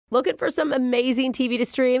Looking for some amazing TV to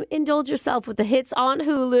stream? Indulge yourself with the hits on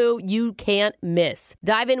Hulu you can't miss.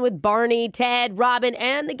 Dive in with Barney, Ted, Robin,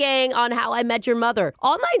 and the gang on How I Met Your Mother.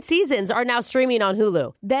 All 9 seasons are now streaming on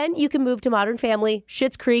Hulu. Then you can move to Modern Family,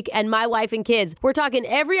 Schitt's Creek, and My Wife and Kids. We're talking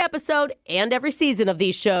every episode and every season of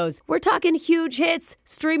these shows. We're talking huge hits,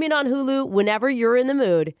 streaming on Hulu whenever you're in the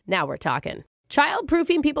mood. Now we're talking.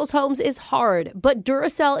 Child-proofing people's homes is hard, but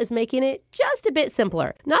Duracell is making it just a bit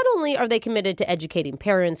simpler. Not only are they committed to educating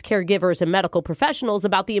parents, caregivers, and medical professionals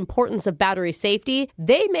about the importance of battery safety,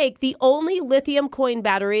 they make the only lithium coin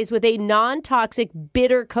batteries with a non-toxic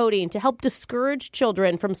bitter coating to help discourage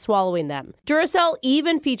children from swallowing them. Duracell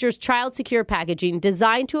even features child-secure packaging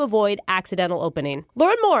designed to avoid accidental opening.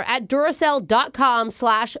 Learn more at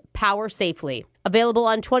Duracell.com/powersafely. Available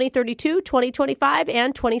on 2032, 2025,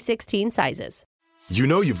 and 2016 sizes. You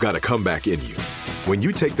know you've got a comeback in you. When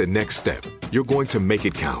you take the next step, you're going to make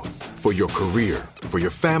it count. For your career, for your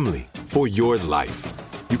family, for your life.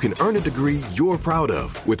 You can earn a degree you're proud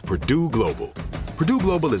of with Purdue Global. Purdue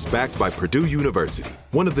Global is backed by Purdue University,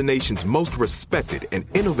 one of the nation's most respected and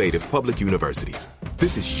innovative public universities.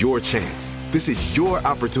 This is your chance. This is your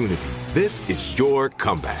opportunity. This is your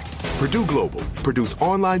comeback. Purdue Global, Purdue's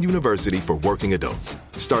online university for working adults.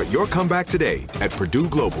 Start your comeback today at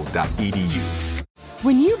purdueglobal.edu.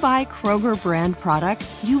 When you buy Kroger brand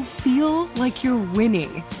products, you feel like you're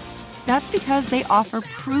winning. That's because they offer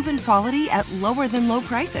proven quality at lower than low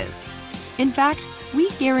prices. In fact, we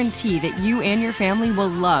guarantee that you and your family will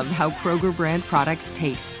love how Kroger brand products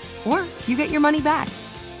taste, or you get your money back.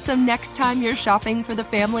 So next time you're shopping for the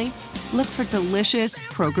family, look for delicious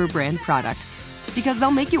Kroger brand products, because they'll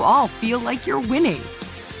make you all feel like you're winning.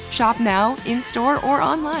 Shop now, in-store, or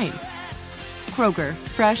online. Kroger,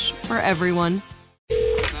 fresh for everyone.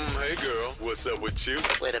 Hey girl, what's up with you?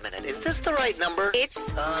 Wait a minute, is this the right number? It's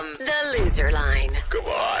the loser line. Come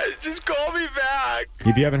on, just call me back.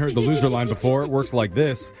 If you haven't heard the loser line before, it works like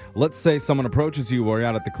this. Let's say someone approaches you while you're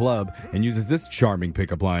out at the club and uses this charming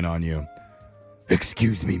pickup line on you.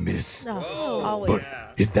 Excuse me, miss, Always. but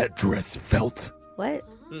is that dress felt? What?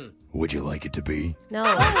 Would you like it to be? No.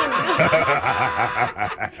 No.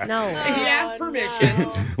 He asked permission.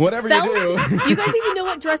 Whatever Felt? you do. Do you guys even know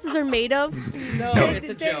what dresses are made of? No, it's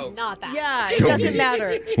a joke. Not that. Yeah, it Show doesn't me.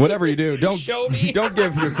 matter. Whatever you do, Show me. don't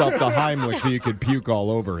give yourself the Heimlich so you could puke all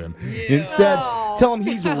over him. Instead, tell him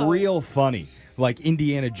he's real funny, like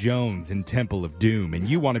Indiana Jones in Temple of Doom, and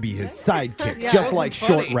you want to be his sidekick, Yeah. just like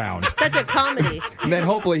Funny. Short Round. Such a comedy. And then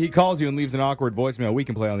hopefully he calls you and leaves an awkward voicemail we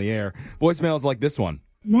can play on the air. Voicemails like this one.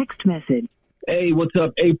 Next message. Hey, what's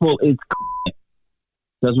up, April? It's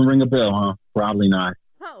doesn't ring a bell, huh? Probably not.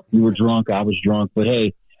 Oh. You were drunk, I was drunk, but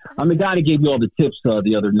hey, I'm the guy that gave you all the tips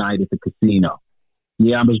the other night at the casino.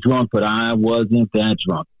 Yeah, I was drunk, but I wasn't that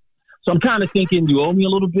drunk. So I'm kind of thinking you owe me a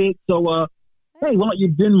little bit. So, hey, why don't you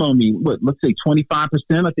Venmo me? What? Let's say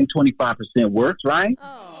 25%. I think 25% works, right?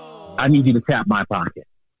 Oh. I need you to tap my pocket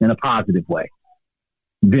in a positive way.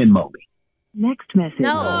 Venmo me. Next message.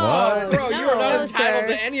 No. What? Bro, you are not No, entitled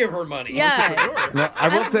sir. to any of her money. Yeah. Now, I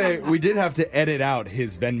will say we did have to edit out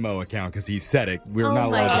his Venmo account because he said it. We're Oh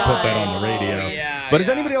not my allowed to put that God. on the radio. Yeah, But is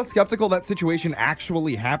yeah. anybody else skeptical that situation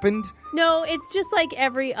actually happened? No, it's just like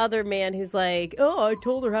every other man who's like, oh, I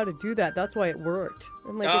told her how to do that. That's why it worked.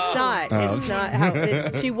 I'm like, it's not. Oh. It's not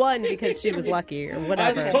how. She won because she was lucky or I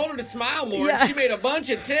whatever. just told her to smile more, Yeah. and she made a bunch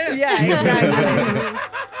of tips. Yeah, exactly.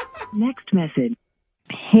 Next message.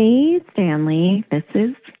 Hey, Stanley. This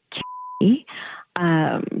is Katie.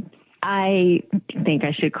 I think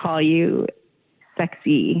I should call you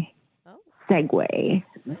Sexy Segway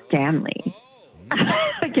Stanley.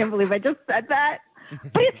 I can't believe I just said that.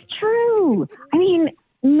 But it's true. I mean,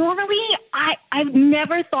 normally I've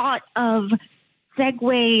never thought of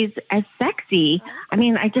segways as sexy. I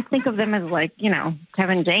mean, I just think of them as like, you know,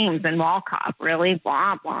 Kevin James and Mall Cop. Really?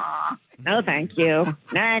 Blah, blah. No, thank you.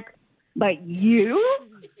 Next. But you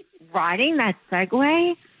riding that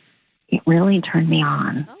Segway, it really turned me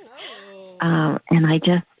on. And I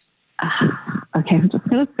just, okay, I'm just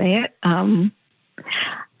going to say it.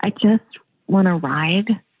 I just want to ride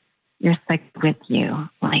your Segway with you,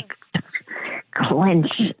 like just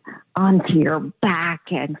clench onto your back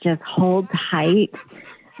and just hold tight.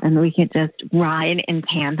 And we could just ride in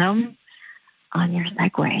tandem on your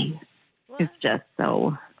Segway. It's just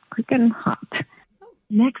so freaking hot.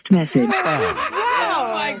 Next message.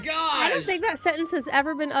 Oh my I don't gosh. think that sentence has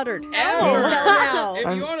ever been uttered. Ever. Until now.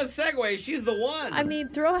 If you want a Segway, she's the one. I mean,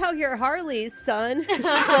 throw out your Harleys, son.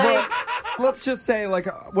 Let's just say, like,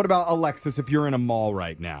 what about Alexis if you're in a mall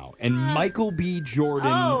right now and Michael B.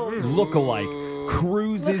 Jordan lookalike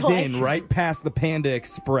cruises in right past the Panda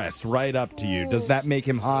Express, right up to you. Does that make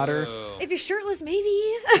him hotter? If you're shirtless, maybe.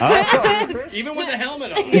 Even with the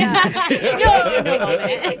helmet on.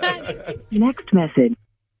 Next message.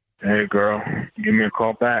 Hey, girl, give me a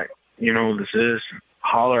call back. You know who this is.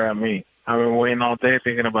 Holler at me. I've been waiting all day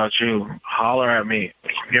thinking about you. Holler at me.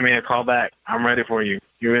 Give me a call back. I'm ready for you.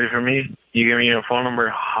 You ready for me? You give me your phone number.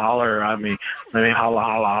 Holler at me. Let me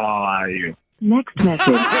holla at you. Next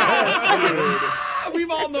message.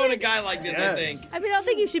 We've all known a guy like this, I think. I mean, I don't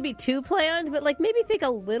think you should be too planned, but like maybe think a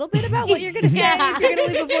little bit about what you're going to say if you're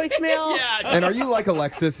going to leave a voicemail. And are you like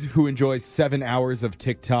Alexis, who enjoys 7 hours of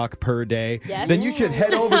TikTok per day? Yes. Then you should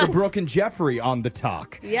head over to Brooke and Jeffrey on the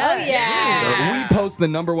Talk. Yeah. We post the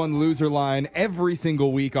 #1 loser line every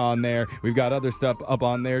single week on there. We've got other stuff up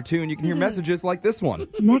on there too, and you can hear messages like this one.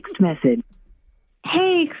 Next message.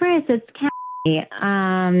 Hey, Chris, it's Kathy.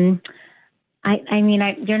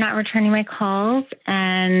 You're not returning my calls,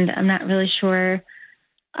 and I'm not really sure.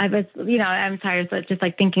 I'm tired, so it's just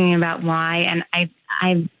like thinking about why, and I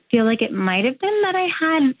feel like it might have been that I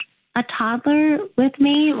had a toddler with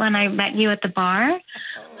me when I met you at the bar.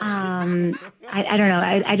 I don't know.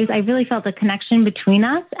 I really felt a connection between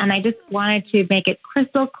us, and I just wanted to make it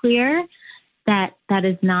crystal clear that that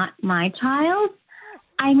is not my child.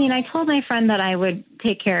 I mean, I told my friend that I would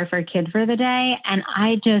take care of her kid for the day, and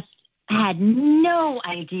I just had no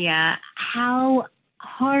idea how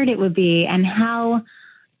hard it would be and how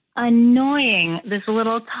annoying this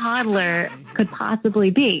little toddler could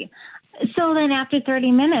possibly be. So then after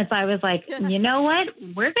 30 minutes, I was like, you know what?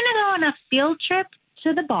 We're going to go on a field trip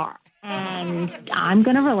to the bar, and I'm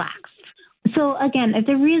going to relax. So again, if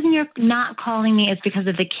the reason you're not calling me is because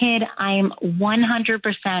of the kid, I am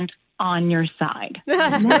 100% on your side.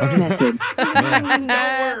 Don't worry,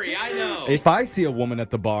 I know. If I see a woman at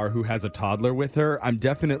the bar who has a toddler with her, I'm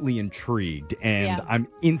definitely intrigued, and I'm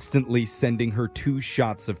instantly sending her 2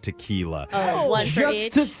 shots of tequila. One for just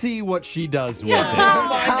each. to see what she does with it.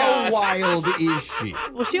 How wild is she?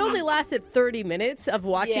 Well, she only lasted 30 minutes of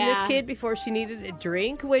watching this kid before she needed a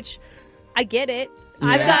drink, which I get it.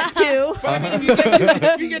 I've got 2. But I mean,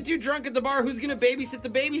 if you get too drunk at the bar, who's going to babysit the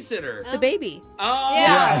babysitter? The baby. Oh.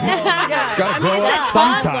 It's got to grow up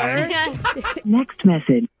sometime. Next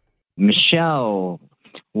message. Michelle,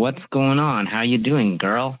 what's going on? How you doing,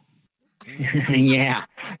 girl? Yeah.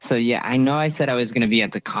 So I know I said I was going to be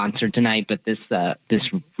at the concert tonight, but this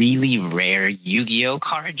really rare Yu-Gi-Oh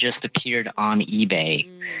card just appeared on eBay.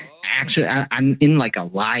 Actually, I'm in like a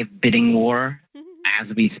live bidding war as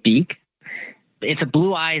we speak. It's a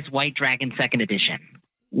Blue Eyes White Dragon 2nd edition,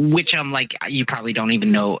 which I'm like, you probably don't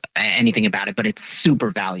even know anything about it, but it's super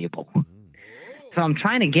valuable. So I'm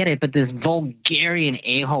trying to get it, but this vulgarian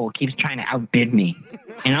a-hole keeps trying to outbid me,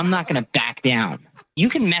 and I'm not going to back down. You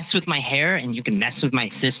can mess with my hair and you can mess with my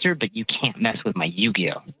sister, but you can't mess with my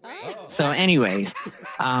Yu-Gi-Oh. So anyways,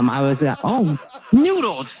 I was,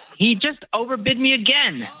 Noodles, he just overbid me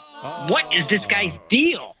again. What is this guy's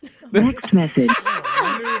deal? Next message.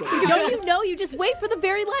 Don't you know? You just wait for the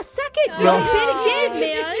very last second. Don't bid again,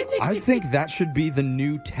 man. I think that should be the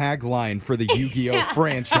new tagline for the Yu-Gi-Oh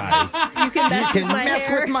franchise. You can mess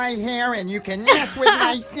with my hair and you can mess with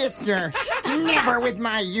my sister. Never with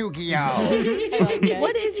my Yu-Gi-Oh.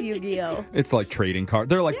 What is Yu-Gi-Oh? It's like trading cards.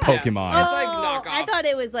 They're like Pokemon. It's like knockoff. I thought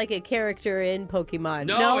it was like a character in Pokemon.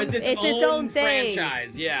 No, it's its own thing.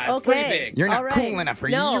 Franchise. Yeah, it's pretty big. You're not cool enough for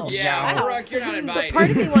Yu-Gi-Oh. Yeah, Brooke, you're not invited. But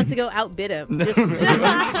part of me wants to go outbid him, just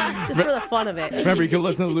for the fun of it. Remember, you can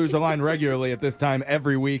listen to Loser Line regularly at this time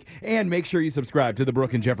every week. And make sure you subscribe to the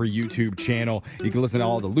Brooke and Jeffrey YouTube channel. You can listen to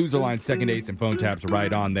all the Loser Line second dates and phone taps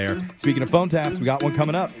right on there. Speaking of phone taps, we got one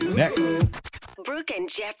coming up next. Brooke and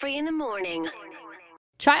Jeffrey in the morning.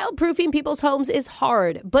 Childproofing people's homes is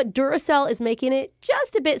hard, but Duracell is making it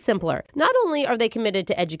just a bit simpler. Not only are they committed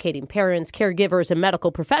to educating parents, caregivers, and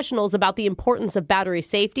medical professionals about the importance of battery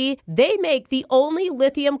safety, they make the only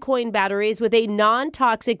lithium coin batteries with a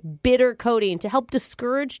non-toxic bitter coating to help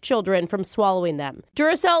discourage children from swallowing them.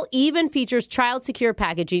 Duracell even features child-secure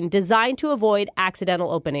packaging designed to avoid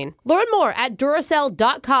accidental opening. Learn more at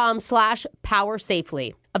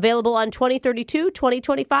Duracell.com/powersafely. Available on 2032,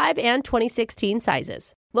 2025, and 2016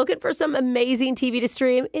 sizes. Looking for some amazing TV to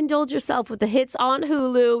stream? Indulge yourself with the hits on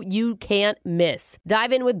Hulu you can't miss.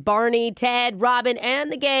 Dive in with Barney, Ted, Robin,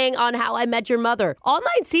 and the gang on How I Met Your Mother. All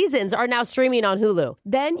 9 seasons are now streaming on Hulu.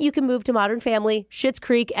 Then you can move to Modern Family, Schitt's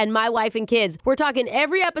Creek, and My Wife and Kids. We're talking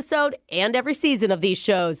every episode and every season of these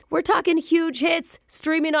shows. We're talking huge hits,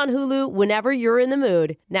 streaming on Hulu whenever you're in the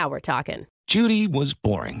mood. Now we're talking. Judy was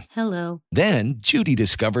boring. Hello. Then Judy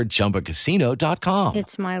discovered ChumbaCasino.com.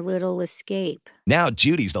 It's my little escape. Now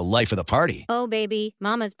Judy's the life of the party. Oh, baby,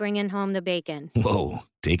 mama's bringing home the bacon. Whoa,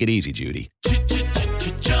 take it easy, Judy.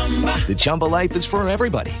 The Chumba life is for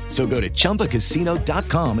everybody. So go to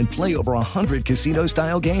ChumbaCasino.com and play over 100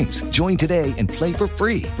 casino-style games. Join today and play for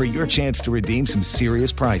free for your chance to redeem some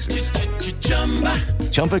serious prizes.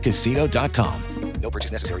 ChumbaCasino.com. No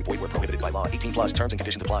purchase necessary. Void where prohibited by law. 18 plus terms and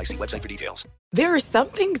conditions apply. See website for details. There are some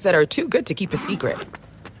things that are too good to keep a secret.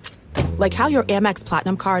 Like how your Amex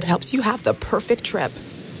Platinum card helps you have the perfect trip.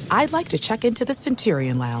 I'd like to check into the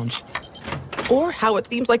Centurion Lounge. Or how it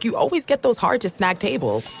seems like you always get those hard-to-snag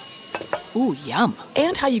tables. Ooh, yum.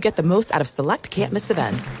 And how you get the most out of select can't-miss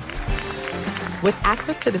events. With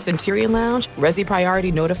access to the Centurion Lounge, Resi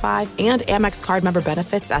Priority Notified, and Amex card member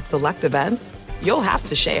benefits at select events, you'll have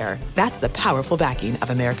to share. That's the powerful backing of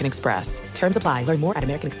American Express. Terms apply. Learn more at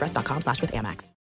americanexpress.com/withAmex.